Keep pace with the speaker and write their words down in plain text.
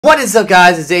What is up,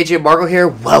 guys? It's ajmarkle here.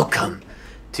 Welcome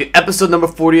to episode number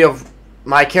 40 of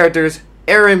my characters,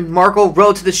 Markle,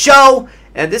 Road to the Show.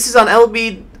 And this is on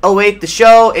LB08, the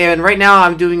show. And right now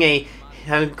I'm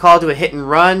called to a hit and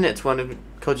run. It's one of the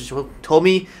coaches who told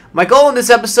me. My goal in this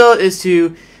episode is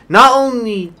to not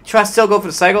only try to still go for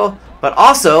the cycle, but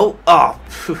also,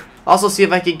 see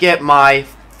if I could get my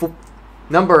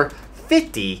number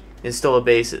 50 in stolen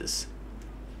bases.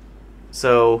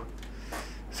 So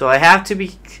I have to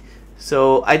be.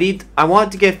 So I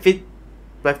want to get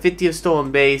by 50 of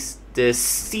stolen base this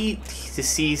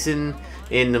season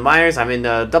in the minors. I'm in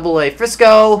AA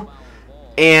Frisco,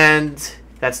 and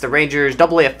that's the Rangers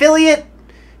AA affiliate.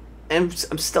 And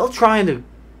I'm still trying to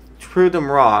prove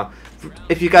them wrong.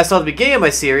 If you guys saw the beginning of my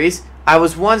series, I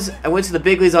went to the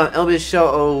big leagues on LB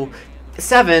Show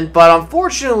 07, but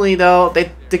unfortunately though,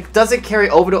 it doesn't carry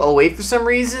over to 08 for some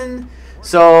reason.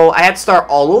 So I had to start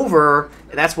all over,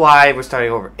 and that's why we're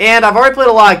starting over. And I've already played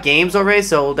a lot of games already,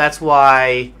 so that's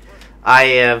why I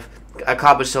have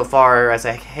accomplished so far as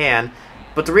I can.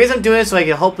 But the reason I'm doing it is so I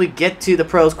can hopefully get to the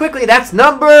pros quickly. That's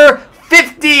number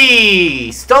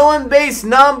 50! Stolen base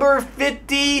number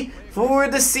 50 for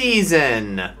the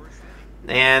season.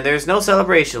 And there's no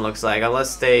celebration, looks like,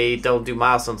 unless they don't do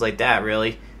milestones like that,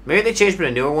 really. Maybe they changed for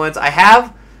the newer ones. I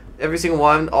have every single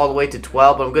one all the way to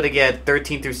 12, but I'm going to get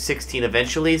 13 through 16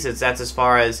 eventually, since that's as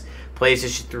far as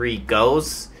PlayStation 3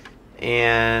 goes.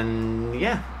 And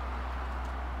yeah,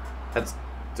 that's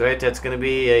right. That's going to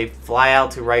be a fly out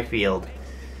to right field.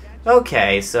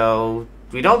 Okay, so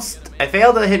I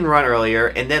failed a hit and run earlier,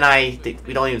 and then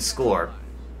we don't even score.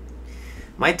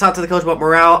 Might talk to the coach about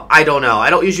morale. I don't know. I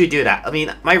don't usually do that. I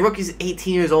mean, my rookie's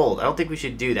 18 years old. I don't think we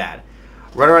should do that.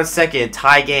 Runner on second,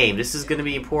 tie game. This is going to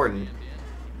be important.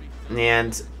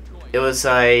 And it was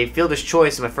a fielder's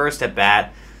choice in my first at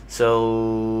bat,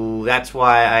 so that's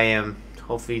why I am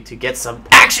hopefully to get some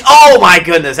action. Oh my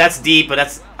goodness, that's deep,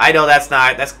 but I know that's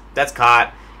not. That's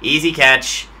caught. Easy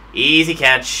catch. Easy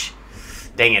catch.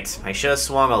 Dang it! I should have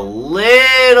swung a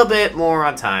little bit more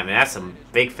on time, and that's a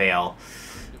big fail.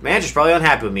 Manager's probably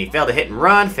unhappy with me. Failed to hit and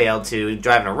run. Failed to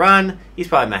drive in a run. He's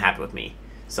probably not happy with me.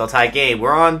 Still tie game.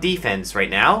 We're on defense right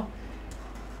now,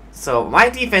 so my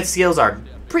defense skills are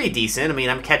pretty decent. I mean,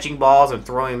 I'm catching balls and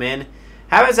throwing them in.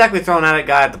 Haven't exactly thrown out a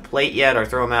guy at the plate yet or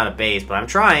throw him out of base, but I'm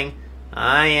trying.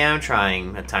 I am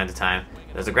trying at time to time.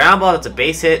 There's a ground ball that's a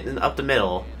base hit and up the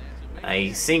middle.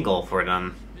 A single for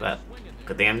them, but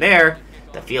good thing I'm there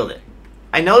to field it.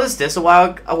 I noticed this a while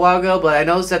ago, but I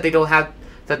noticed that they don't have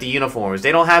the uniforms.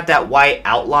 They don't have that white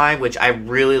outline, which I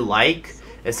really like.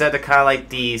 Instead, they're kind of like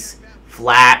these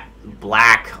flat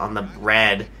black on the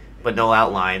red, but no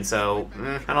outline, so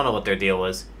I don't know what their deal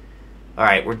was.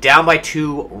 Alright, we're down by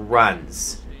 2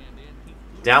 runs.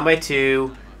 Down by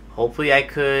 2. Hopefully I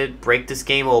could break this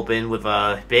game open with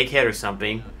a big hit or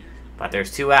something. But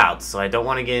there's 2 outs, so I don't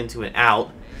want to get into an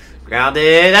out.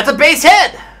 Grounded. That's a base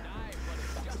hit!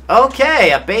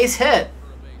 Okay, a base hit.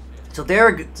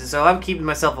 So I'm keeping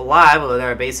myself alive with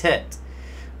a base hit.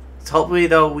 So hopefully,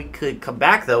 though, we could come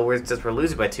back, though. We're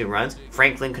losing by 2 runs.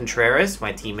 Franklin Contreras,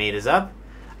 my teammate, is up.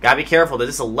 Gotta be careful. This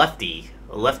is a lefty.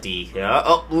 A lefty.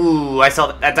 Oh, ooh, I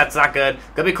saw that. That's not good.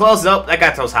 Gonna be close. Nope, that guy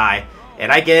throws high.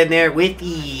 And I get in there with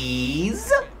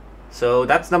ease. So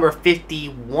that's number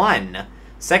 51.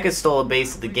 Second stolen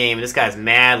base of the game. And this guy's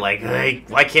mad. Like, hey,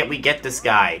 why can't we get this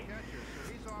guy?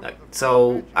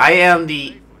 So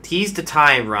he's the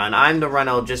time run. I'm the run.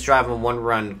 I'll just drive him 1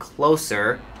 run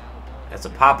closer. That's a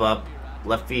pop-up.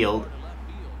 Left field.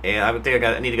 And I think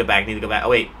I need to go back. Oh,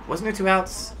 wait. Wasn't there 2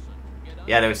 outs?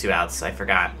 Yeah, there was 2 outs. I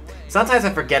forgot. Sometimes I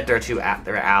forget there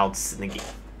are outs in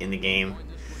the game.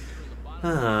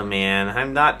 Oh man,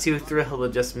 I'm not too thrilled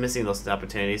with just missing those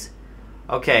opportunities.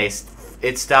 Okay,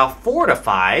 it's now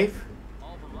 4-5,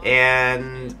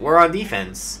 and we're on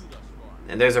defense.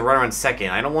 And there's a runner on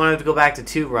second. I don't want him to go back to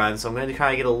 2 runs, so I'm going to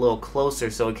try to get a little closer.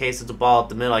 So in case it's a ball up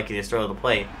the middle, I can just throw it to the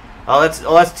plate. I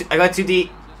got too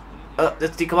deep.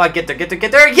 That's deep. Come on, get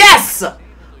there. Yes!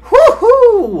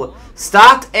 Woohoo!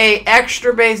 Stopped a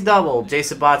extra base double.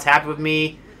 Jason Bott's happy with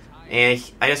me, and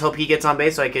I just hope he gets on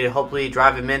base so I can hopefully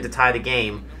drive him in to tie the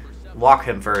game. Walk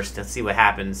him first and see what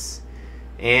happens.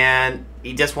 And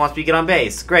he just wants me to get on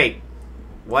base. Great.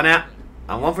 1 out.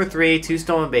 I'm 1 for 3, 2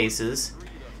 stolen bases.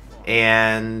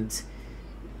 And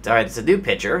alright, it's a new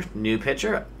pitcher.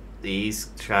 He's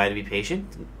trying to be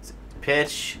patient.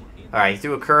 Pitch. Alright, he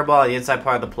threw a curveball on the inside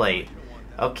part of the plate.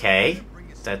 Okay.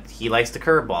 That he likes the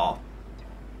curveball.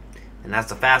 And that's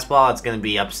the fastball. It's going to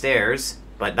be upstairs,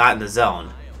 but not in the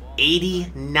zone.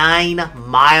 89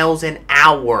 miles an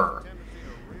hour.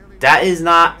 That is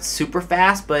not super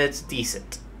fast, but it's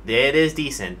decent. It is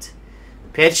decent.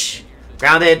 Pitch.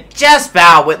 Grounded. Just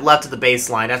foul. Went left of the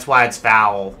baseline. That's why it's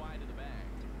foul.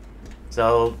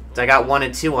 So, I got 1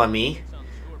 and 2 on me.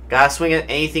 Gotta swing at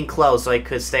anything close so I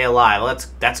could stay alive. Well,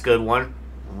 that's good one.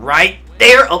 Right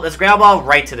there. Oh, that's ground ball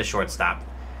right to the shortstop.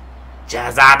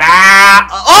 Jazaba.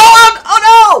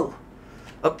 Oh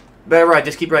no! Oh, better run.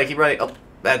 Just keep running. Oh,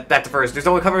 back to first. There's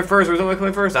no one covering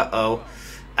first. Uh-oh.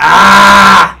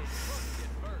 Ah!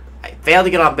 I failed to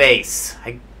get on base.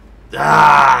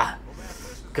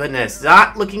 Goodness.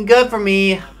 Not looking good for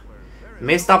me.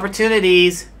 Missed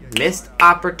opportunities.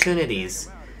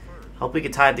 Hope we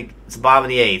can tie it to the bottom of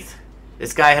the 8th.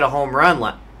 This guy hit a home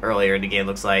run earlier in the game,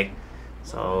 looks like.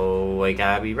 So I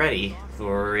gotta be ready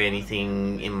for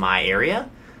anything in my area.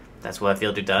 That's what a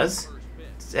fielder does.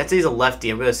 Since he's a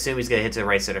lefty, I'm gonna assume he's gonna hit to the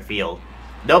right center field.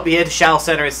 Nope, he hit to shallow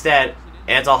center instead.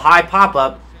 And it's a high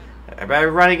pop-up. I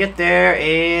better run and get there,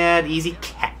 and easy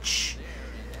catch.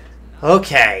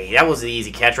 Okay, that was an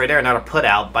easy catch right there, not a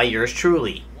put-out by yours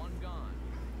truly.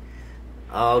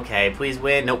 Okay, please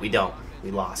win. Nope, we don't. We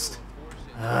lost.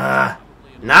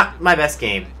 Not my best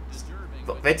game.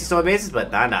 50 stolen bases,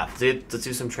 but not enough. Let's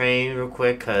do some training real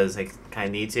quick, because I kind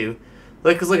of need to.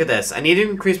 Look at this. I need to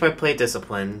increase my plate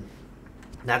discipline.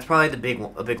 That's probably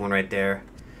a big one right there.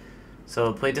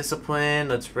 So plate discipline.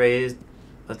 Let's raise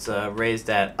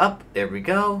that up. There we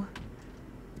go.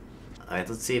 All right.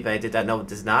 Let's see if I did that. No, it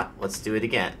does not. Let's do it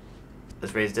again.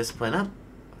 Let's raise discipline up.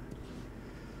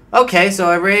 Okay, so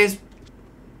I raised.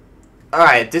 All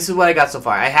right. This is what I got so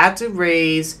far. I had to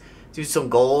do some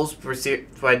goals for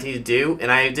what I need to do,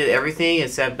 and I did everything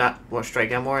except not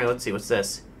strike out more. And let's see, what's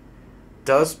this?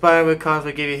 Those spy with cons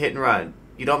will give you hit and run.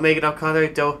 You don't make enough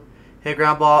contact, don't hit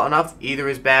ground ball enough. Either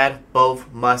is bad.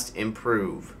 Both must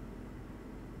improve.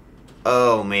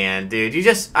 Oh man, dude,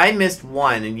 I missed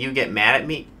one, and you get mad at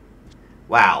me.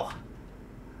 Wow.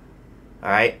 All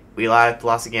right, we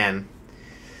lost again.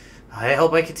 I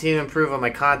hope I continue to improve on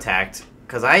my contact,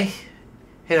 because I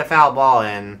hit a foul ball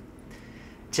and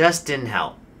just didn't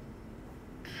help.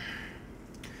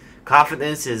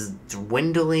 Confidence is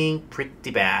dwindling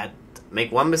pretty bad.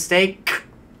 Make one mistake,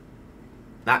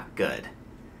 not good.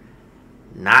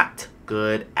 Not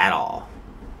good at all.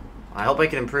 I hope I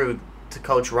can improve to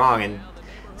coach wrong and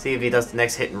see if he does the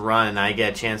next hit and run and I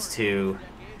get a chance to...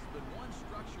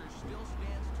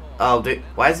 Oh, dude,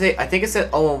 why is it... I think it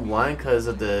said 0-1 because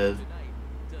of the...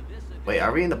 Wait,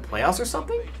 are we in the playoffs or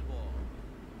something?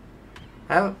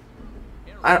 I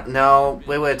don't know.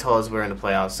 They would have told us we're in the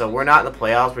playoffs. So we're not in the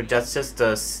playoffs.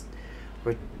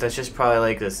 That's just probably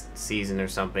like this season or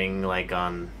something, like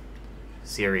on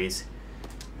series.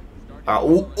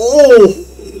 Oh!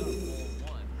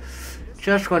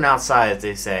 Just going outside, as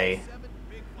they say.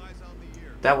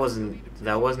 That was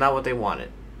not what they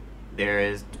wanted. There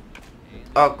is.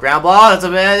 Oh, ground ball.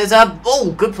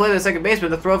 Oh, good play by the second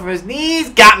baseman. The throw from his knees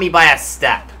got me by a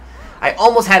step. I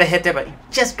almost had a hit there, but he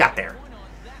just got there.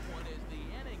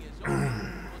 A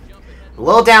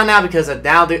little down now because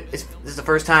this is the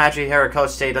first time I actually heard a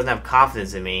coach say he doesn't have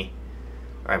confidence in me.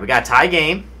 All right, we got a tie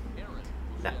game.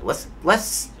 Now,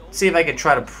 let's see if I can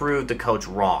try to prove the coach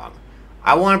wrong.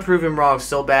 I want to prove him wrong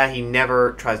so bad he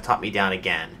never tries to talk me down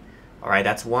again. All right,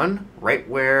 that's one right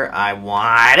where I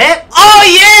want it. Oh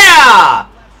yeah!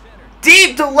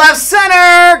 Deep to left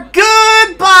center.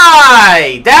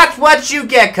 Goodbye. That's what you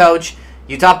get, coach.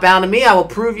 You talk down to me, I will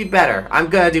prove you better. I'm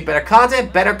gonna do better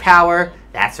content, better power.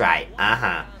 That's right.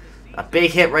 A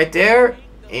big hit right there,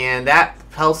 and that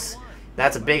helps.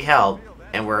 That's a big help,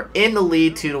 and we're in the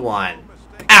lead 2-1.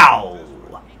 Ow!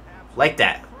 Like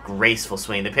that graceful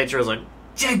swing. The pitcher was like,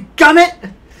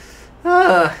 "Gummit!"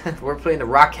 We're playing the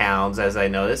Rock Hounds, as I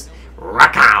noticed.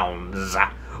 Rock Hounds.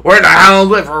 Where the hell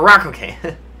live for rock? Okay.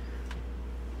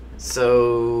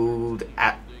 So,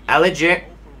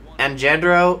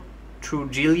 Alejandro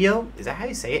Trujillo. Is that how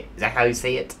you say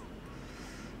it?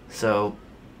 So,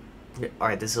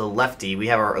 alright, this is a lefty. We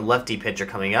have our lefty pitcher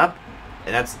coming up.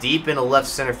 And that's deep in the left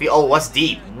center field. Oh, what's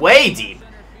deep? Way deep.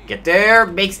 Get there,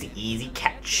 makes the easy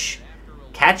catch.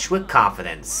 Catch with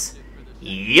confidence.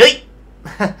 Yeet!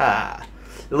 A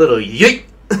little yeet!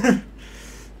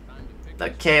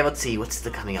 Okay, let's see. What's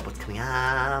coming up?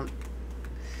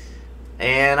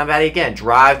 And I'm at it again.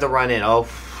 Drive the run in. Oh,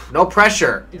 no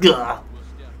pressure. Ugh.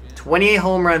 28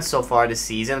 home runs so far this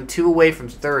season. I'm 2 away from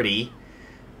 30.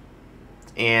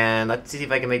 And let's see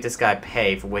if I can make this guy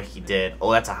pay for what he did.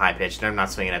 Oh, that's a high pitch. I'm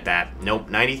not swinging at that. Nope,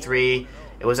 93.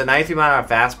 It was a 93 mile-an-hour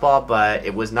fastball, but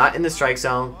it was not in the strike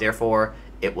zone. Therefore,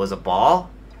 it was a ball.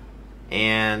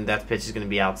 And that pitch is going to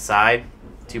be outside.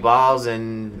 2 balls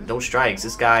and no strikes.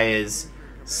 This guy is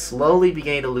slowly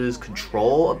beginning to lose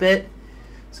control a bit.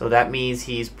 So that means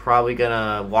he's probably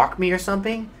gonna walk me or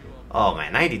something. Oh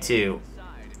man, 92.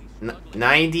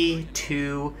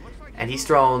 92, and he's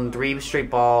thrown 3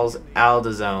 straight balls out of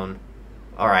the zone.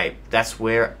 Alright, that's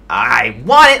where I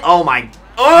want it. Oh my,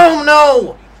 oh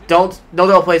no! No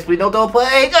double plays, please, no double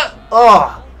play.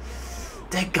 Oh,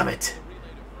 dadgummit.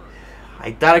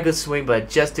 I thought I could swing, but it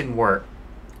just didn't work.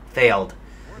 Failed.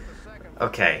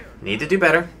 Okay, need to do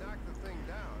better.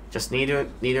 Just need to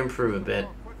improve a bit.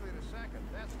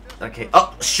 Okay.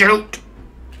 Oh, shoot!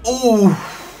 Ooh.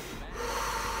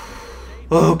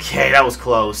 Okay, that was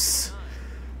close.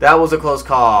 That was a close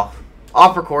call.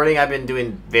 Off recording, I've been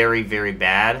doing very, very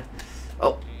bad.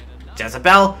 Oh,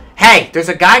 Jezebel. Hey, there's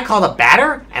a guy called a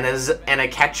batter and a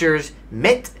catcher's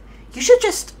mitt. You should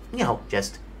just, you know,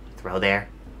 just throw there.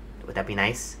 Would that be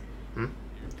nice?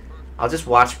 I'll just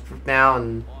watch now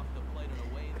and...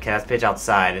 Okay, that's pitch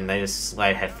outside, and I just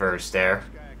slide head first there.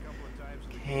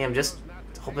 Okay, I'm just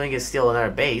hoping to steal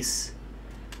another base.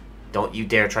 Don't you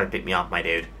dare try to pick me off, my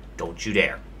dude. Don't you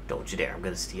dare. Don't you dare. I'm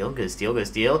gonna steal, I'm gonna steal, I'm gonna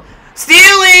steal.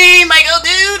 Stealing! My go,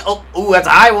 dude! Oh, ooh, that's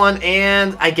a high one,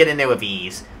 and I get in there with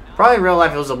ease. Probably in real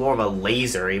life, if it was more of a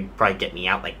laser, he'd probably get me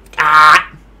out like,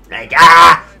 ah! Like,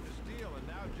 ah!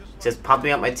 Just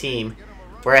pumping up my team.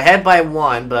 We're ahead by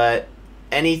 1, but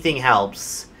anything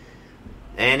helps.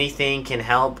 Anything can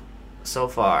help so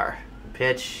far.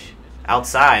 Pitch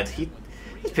outside.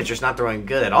 This pitcher's not throwing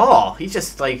good at all. He's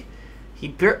just like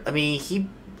he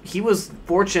was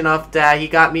fortunate enough that he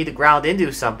got me to ground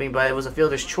into something, but it was a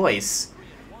fielder's choice.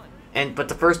 But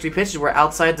the first 3 pitches were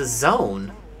outside the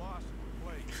zone.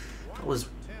 That was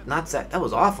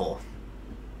awful.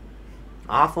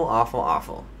 Awful, awful,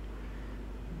 awful.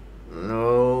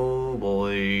 No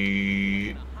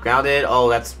boy. Grounded. Oh,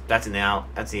 that's an out.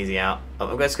 That's an easy out. Oh,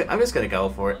 I'm just gonna go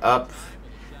for it. Up.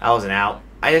 That was an out.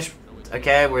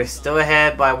 Okay, we're still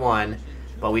ahead by 1,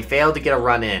 but we failed to get a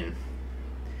run in.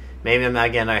 Maybe I'm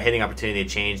not getting a hitting opportunity to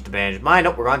change the manager's mind.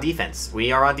 Nope, we're on defense.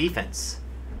 We are on defense.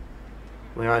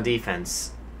 We are on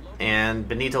defense. And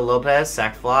Benito Lopez,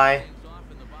 sac fly.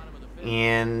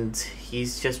 And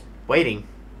he's just waiting.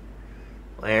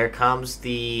 There comes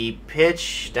the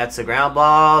pitch. That's a ground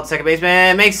ball. Second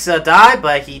baseman makes a dive,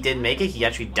 but he didn't make it. He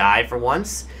actually dived for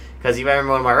once. Because you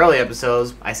remember one of my early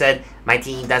episodes, I said my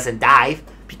team doesn't dive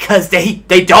because they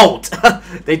don't.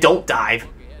 They don't dive.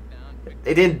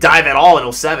 They didn't dive at all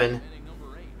in 07.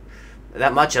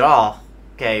 That much at all.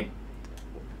 Okay.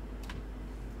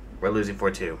 We're losing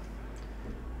 4-2.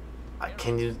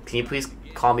 Can you please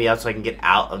call me up so I can get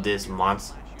out of this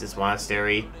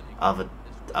monastery of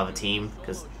a team,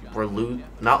 because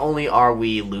not only are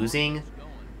we losing,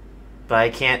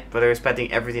 but they're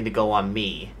expecting everything to go on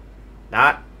me.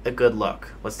 Not a good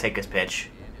look. Let's take this pitch.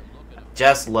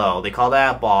 Just low. They call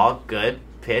that a ball. Good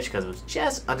pitch because it was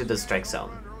just under the strike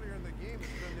zone.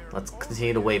 Let's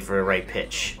continue to wait for the right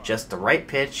pitch. Just the right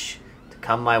pitch to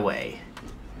come my way.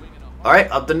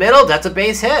 Alright, up the middle. That's a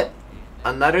base hit.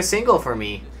 Another single for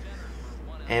me.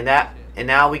 And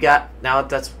now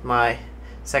that's my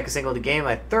second single of the game,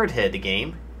 my 3rd hit of the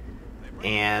game.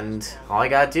 And all I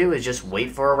gotta do is just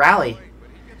wait for a rally.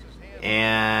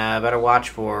 And I better watch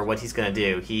for what he's gonna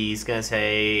do. He's gonna tell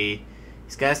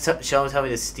me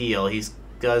to steal. He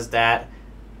does that.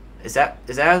 Is that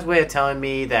his way of telling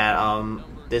me that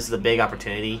this is a big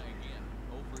opportunity?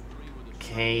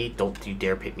 Okay, don't you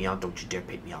dare pick me out. Don't you dare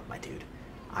pick me out, my dude.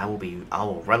 I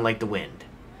will run like the wind.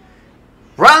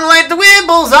 Run like the wind,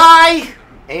 bullseye!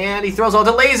 And he throws out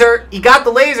the laser. He got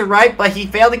the laser right, but he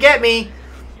failed to get me.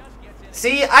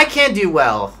 See, I can't do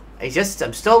well.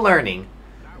 I'm still learning.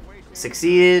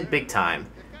 Succeeded big time.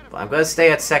 But I'm going to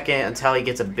stay at second until he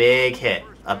gets a big hit.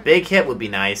 A big hit would be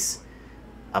nice.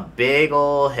 A big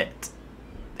ol' hit.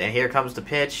 And here comes the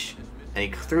pitch. And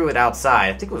he threw it outside.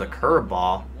 I think it was a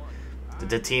curveball.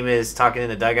 The team is talking in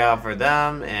the dugout for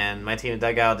them. And my team in the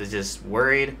dugout is just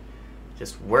worried.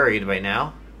 Just worried right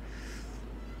now.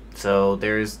 So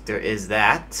there is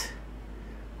that.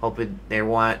 Hoping they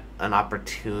want an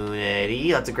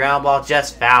opportunity. That's a ground ball,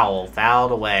 just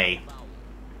fouled away.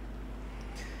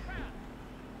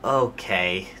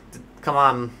 Okay, come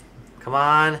on,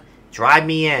 drive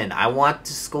me in. I want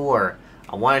to score.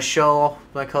 I want to show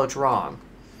my coach wrong.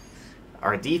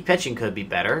 Our deep pitching could be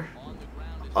better.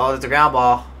 Oh, there's a ground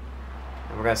ball.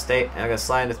 And we're gonna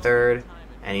slide into 3rd,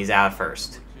 and he's out at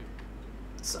 1st.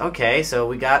 Okay,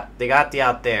 so they got the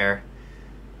out there,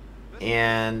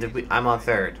 and I'm on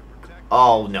 3rd.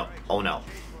 Oh no! Oh no!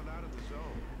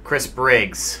 Chris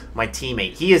Briggs, my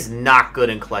teammate, he is not good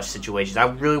in clutch situations. I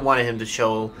really wanted him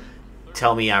to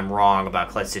tell me I'm wrong about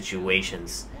clutch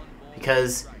situations,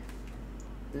 because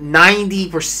 90%,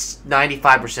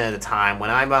 95% of the time, when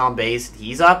I'm on base and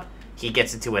he's up, he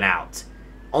gets into an out.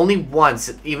 Only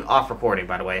once, even off recording,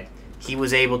 by the way, he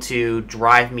was able to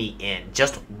drive me in.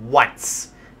 Just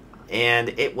once. And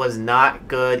it was not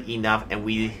good enough, and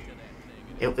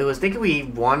it was thinking we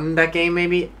won that game,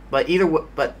 maybe? But either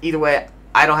way,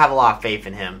 I don't have a lot of faith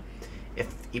in him.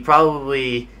 If he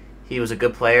was a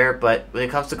good player, but when it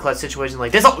comes to clutch situations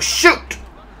like this, oh, shoot!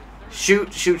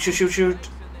 Shoot.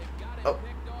 Oh,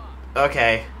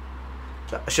 okay.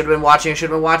 Should have been watching.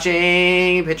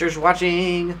 Pitcher's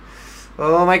watching.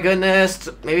 Oh my goodness.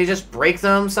 Maybe just break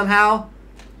them somehow.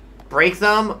 Break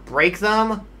them.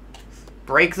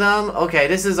 Okay,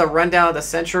 this is a rundown of the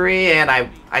century, and I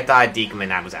thought I'd deke him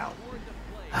and I was out.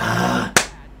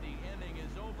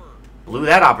 Blew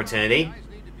that opportunity.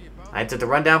 I took the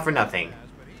rundown for nothing.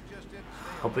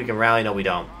 Hope we can rally. No, we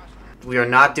don't. We are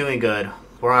not doing good.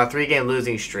 We're on a 3-game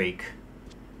losing streak.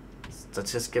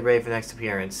 Let's just get ready for the next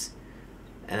appearance.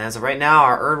 And as of right now,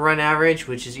 our earned run average,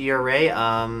 which is ERA,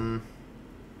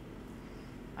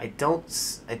 I don't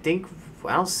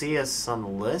see us on the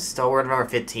list. Oh, we're at number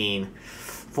 15.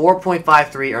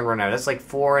 4.53 earned run average. That's like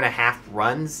 4.5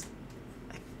 runs.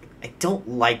 I don't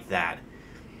like that.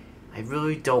 I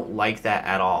really don't like that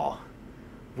at all.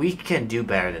 We can do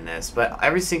better than this, but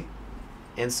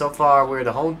and so far we're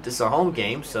this is our home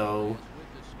game, so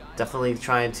definitely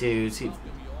trying to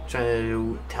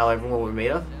tell everyone what we're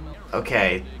made of.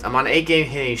 Okay, I'm on an 8-game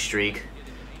hitting streak,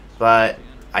 but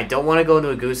I don't want to go into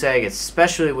a goose egg,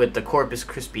 especially with the Corpus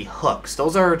Crispy hooks.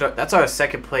 That's our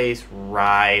second place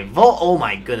rival. Oh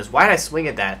my goodness, why did I swing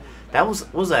at that?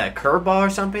 Was that a curveball or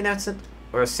something?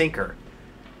 Or a sinker?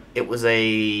 It was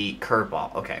a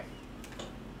curveball. Okay.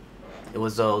 It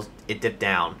was those. It dipped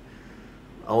down.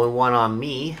 0-1 on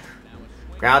me.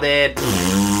 Grounded.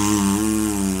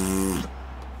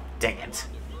 Dang it.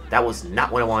 That was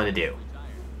not what I wanted to do.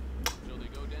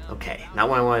 Okay, not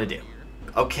what I wanted to do.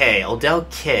 Okay, Odell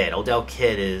Kidd. Odell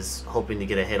Kidd is hoping to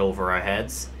get a hit over our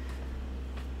heads.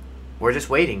 We're just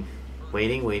waiting.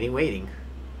 Waiting.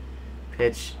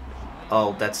 Pitch.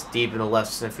 Oh, that's deep in the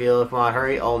left center field. Come on,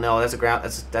 hurry. Oh no, that's a ground.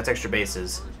 That's extra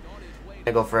bases.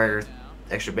 I go for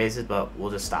extra bases, but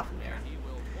we'll just stop him there.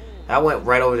 That went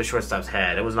right over the shortstop's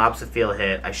head. It was an opposite field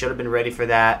hit. I should have been ready for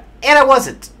that, and I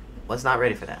wasn't. Was not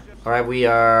ready for that. All right, we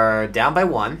are down by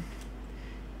 1.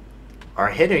 Our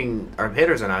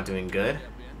hitters are not doing good,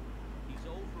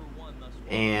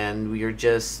 and we are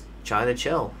just trying to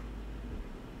chill.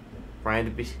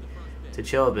 Trying to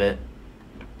chill a bit.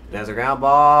 There's a ground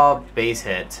ball, base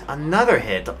hit. Another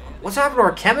hit. What's happened to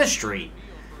our chemistry?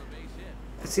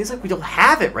 It seems like we don't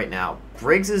have it right now.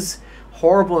 Briggs is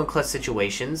horrible in clutch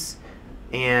situations,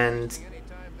 and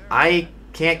I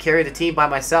can't carry the team by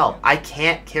myself.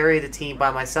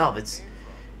 It's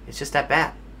just that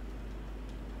bad.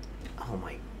 Oh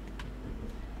my.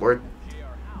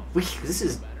 This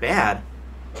is bad.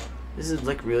 This is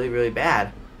like really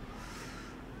bad.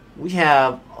 We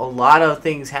have a lot of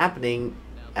things happening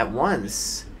at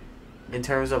once in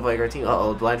terms of like our team.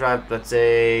 Uh-oh, blind drive. Let's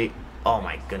say, oh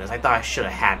my goodness, I thought I should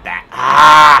have had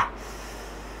that.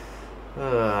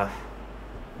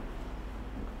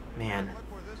 Man,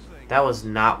 that was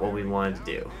not what we wanted to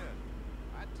do.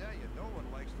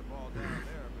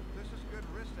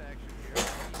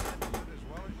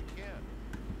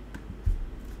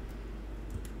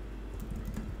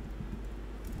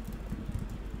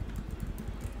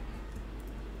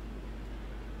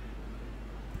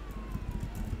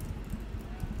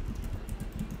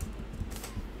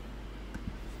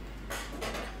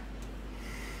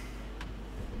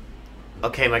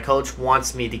 Okay, my coach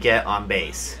wants me to get on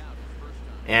base.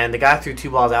 And the guy threw 2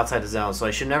 balls outside the zone, so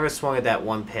I should never have swung at that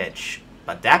one pitch.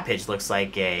 But that pitch looks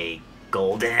like a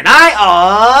golden eye.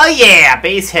 Oh, yeah,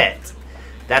 base hit.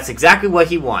 That's exactly what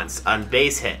he wants, a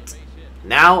base hit.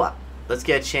 Now, let's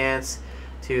get a chance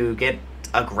to get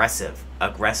aggressive.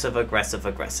 Aggressive.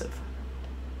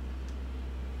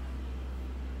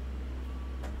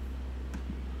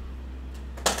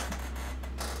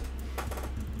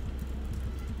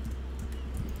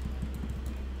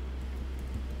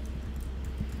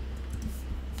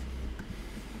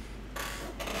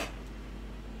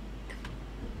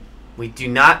 We do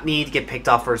not need to get picked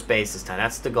off first base this time.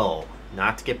 That's the goal.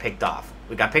 Not to get picked off.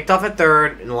 We got picked off at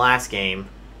third in the last game.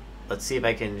 Let's see if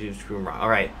I can do screw wrong.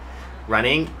 Alright.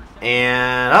 Running.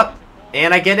 And up.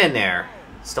 And I get in there.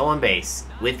 Stolen base.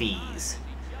 With ease.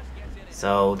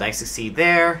 So, nice to see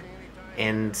there.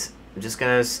 And I'm just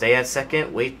going to stay at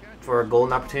second. Wait for a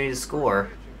golden opportunity to score.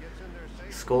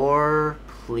 Score,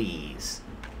 please.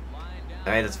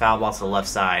 Alright, that's foul ball to the left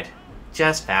side.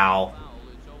 Just foul.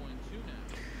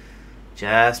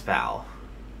 Just foul.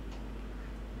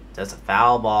 Just a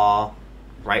foul ball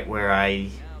right where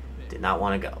I did not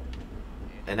want to go.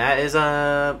 And that is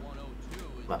a...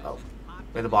 Uh-oh.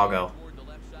 Where'd the ball go?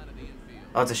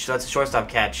 Oh, that's a shortstop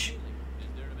catch.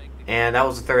 And that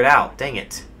was the third out. Dang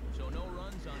it.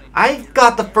 I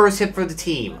got the first hit for the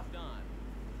team.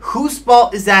 Whose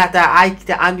fault is that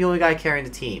I'm the only guy carrying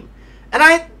the team?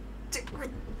 And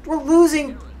we're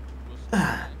losing.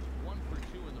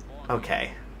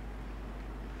 Okay.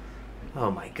 Oh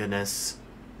my goodness.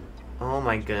 Oh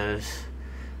my goodness.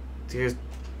 There's...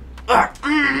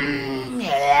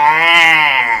 Yeah.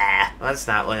 That's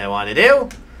not what I wanted to do.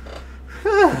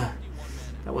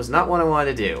 That was not what I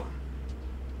wanted to do.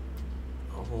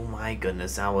 Oh my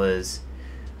goodness, that was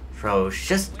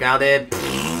ferocious. Grounded.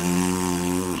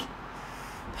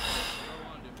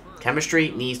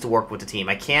 Chemistry needs to work with the team.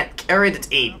 I can't carry the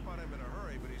team.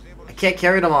 I can't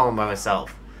carry them all by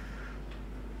myself.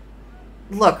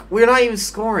 Look, we're not even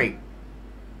scoring.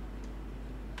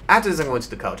 After this, I'm going to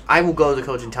the coach. I will go to the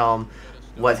coach and tell him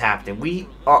what's happening.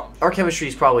 Our chemistry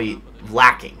is probably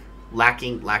lacking.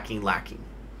 Lacking.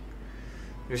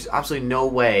 There's absolutely no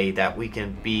way that we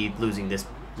can be losing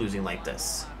like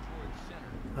this.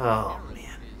 Oh,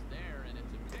 man.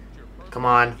 Come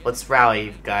on, let's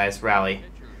rally, guys. Rally.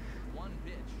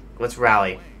 Let's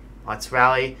rally. Let's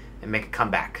rally and make a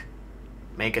comeback.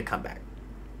 Make a comeback.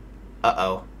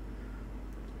 Uh-oh.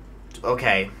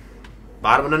 Okay.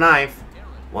 Bottom of the ninth.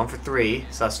 1 for 3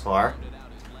 thus far.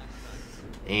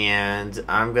 And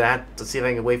I'm going to have to see if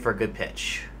I can wait for a good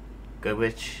pitch. Good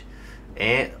pitch.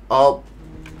 And, oh.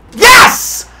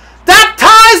 Yes! That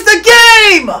ties the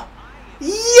game!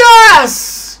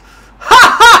 Yes!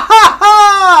 Ha ha ha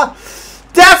ha!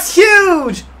 That's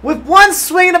huge! With one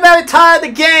swing and about to tie the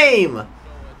game!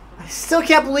 I still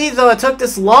can't believe, though, it took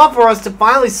this long for us to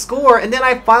finally score, and then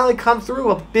I finally come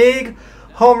through a big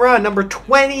home run, number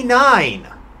 29.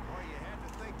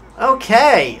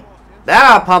 Okay.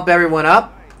 That'll pump everyone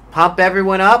up. Pump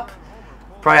everyone up.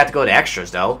 Probably have to go to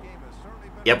extras, though.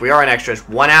 Yep, we are in extras.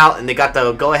 1 out, and they got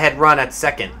the go-ahead run at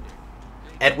second.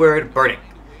 Edward Burdick.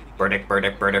 Burdick.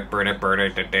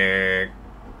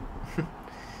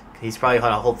 He's probably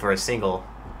going to hold for a single.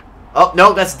 Oh,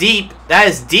 no, that's deep. That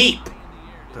is deep.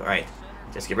 All right.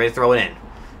 Just get ready to throw it in.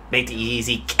 Make the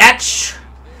easy catch.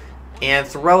 And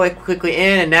throw it quickly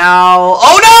in, and now...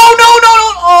 Oh, no!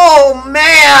 Oh,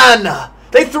 man!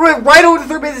 They threw it right over the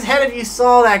third base's head if you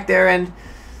saw that there, and...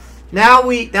 Now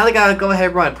they gotta go ahead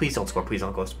and run. Please don't score. Please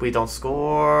don't go. Please don't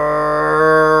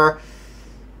score.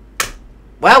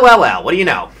 Well. What do you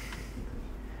know?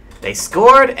 They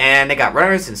scored, and they got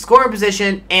runners in scoring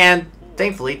position, and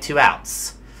thankfully 2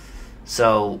 outs.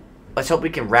 So let's hope we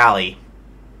can rally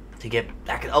to get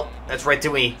back. Oh, that's right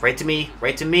to me. Right to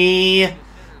me.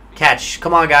 Catch.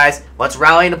 Come on, guys. Let's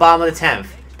rally in the bottom of the 10th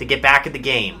to get back in the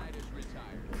game.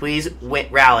 Please win.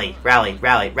 Rally. Oh,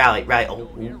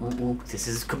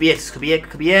 this could be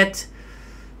it.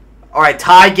 All right,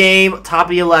 tie game, top of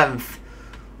the 11th.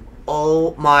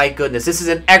 Oh my goodness, this is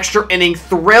an extra inning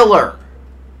thriller.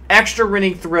 Extra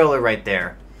inning thriller right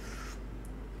there.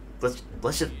 Let's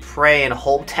just pray and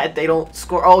hope that they don't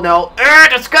score. Oh no,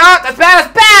 that's bad.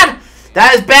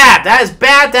 That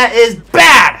is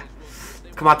bad.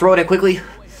 Come on, throw it in quickly.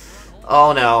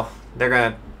 Oh no, they're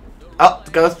gonna. Oh,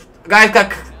 guys,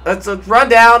 let's run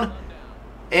down.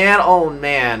 And oh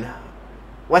man,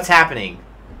 what's happening?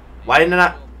 Why didn't I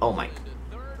not? Oh my.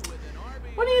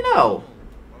 What do you know?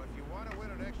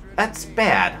 That's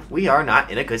bad. We are not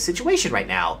in a good situation right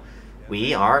now.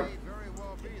 We are.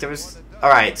 All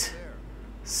right.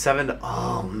 7.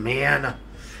 Oh man.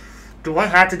 Do I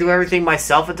have to do everything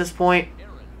myself at this point?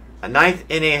 A 9th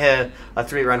inning, a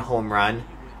 3-run home run.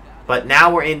 But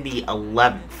now we're in the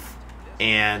 11th.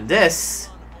 And this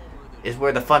is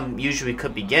where the fun usually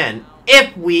could begin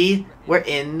if we were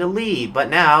in the lead. But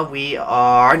now we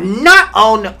are not.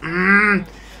 Oh no.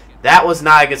 That was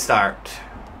not a good start.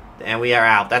 And we are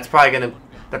out. That's probably gonna.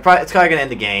 It's probably gonna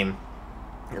end the game.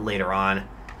 Later on,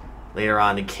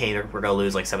 the game we're gonna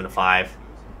lose like 7-5.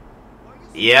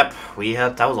 Yep,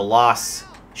 that was a loss.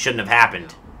 Shouldn't have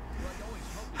happened.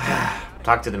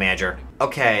 Talk to the manager.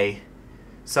 Okay,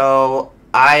 so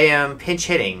I am pinch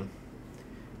hitting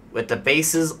with the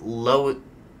bases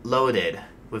loaded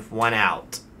with 1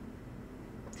 out.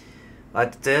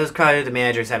 But those probably the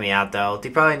manager set me out though. They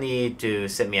probably need to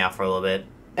sit me out for a little bit.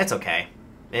 It's okay.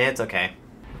 It's okay.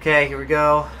 Okay, here we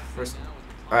go. First,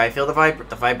 all right. Feel the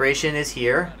vibration is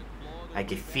here. I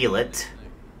can feel it.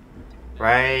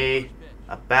 Right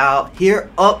about here.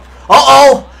 Oh,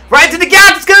 oh! Right to the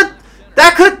gap. It's good.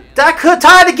 That could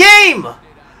tie the game.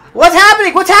 What's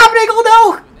happening?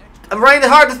 Oh no! I'm running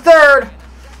hard to third.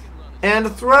 And the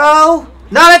throw.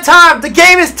 Not in time. The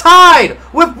game is tied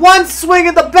with one swing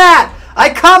of the bat. I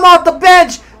come off the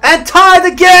bench and tie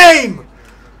the game.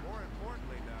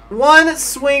 One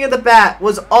swing of the bat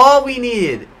was all we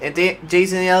needed. And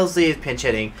Jason Elsley is pinch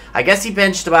hitting. I guess he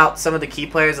benched about some of the key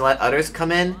players and let others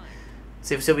come in.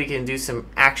 See if we can do some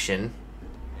action.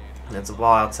 That's a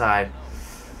ball outside.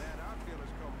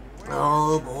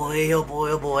 Oh boy, oh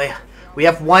boy, oh boy. We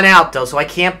have one out though, so I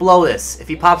can't blow this. If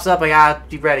he pops up, I gotta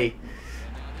be ready.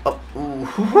 Oh,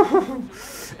 ooh.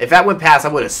 If that went past, I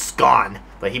would have gone.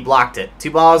 But he blocked it.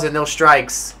 2 balls and no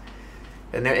strikes.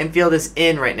 And their infield is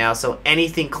in right now, so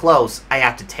anything close, I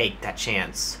have to take that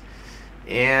chance.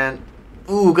 And,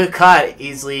 ooh, good cut,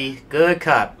 easily. Good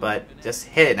cut, but just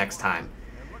hit it next time.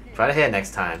 Try to hit it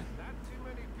next time.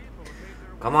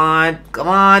 Come on, come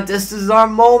on, this is our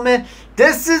moment.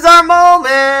 This is our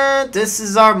moment. This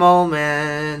is our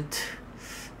moment.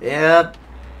 Yep.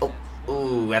 Oh,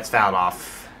 ooh, that's fouled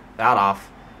off. Fouled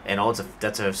off. And oh,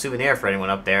 that's a souvenir for anyone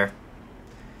up there.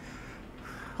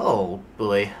 Oh,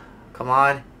 boy. Come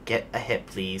on, get a hit,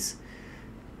 please.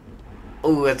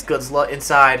 Ooh, that's good.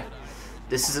 Inside.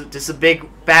 This is a big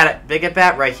at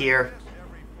bat right here.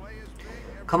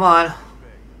 Come on,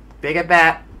 big at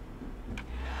bat.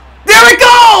 There it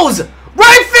goes!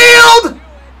 Right field!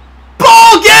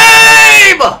 Ball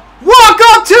game!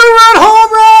 Walk-off 2-run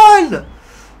home run!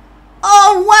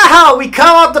 Oh, wow! We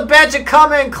come off the bench and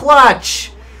come in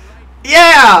clutch.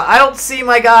 Yeah! I don't see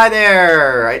my guy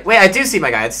there. Wait, I do see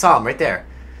my guy. I saw him right there.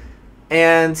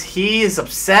 And he is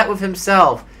upset with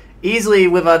himself. Easily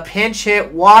with a pinch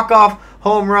hit, walk-off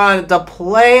home run. The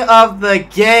play of the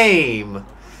game.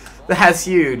 That's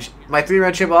huge. My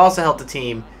 3-run triple also helped the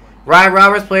team. Ryan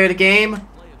Roberts, player of the game.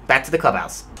 Back to the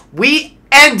clubhouse. We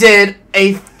ended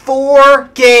a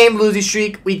 4-game losing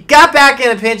streak. We got back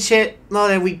in a pinch hit mode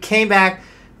and we came back.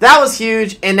 That was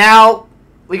huge. And now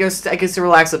I guess to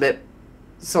relax a bit,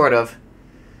 sort of.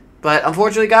 But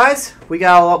unfortunately, guys, we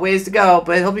got a lot ways to go.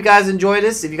 But I hope you guys enjoyed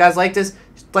this. If you guys like this,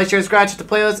 like, share, subscribe to the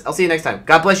playlist. I'll see you next time.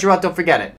 God bless you all. Don't forget it.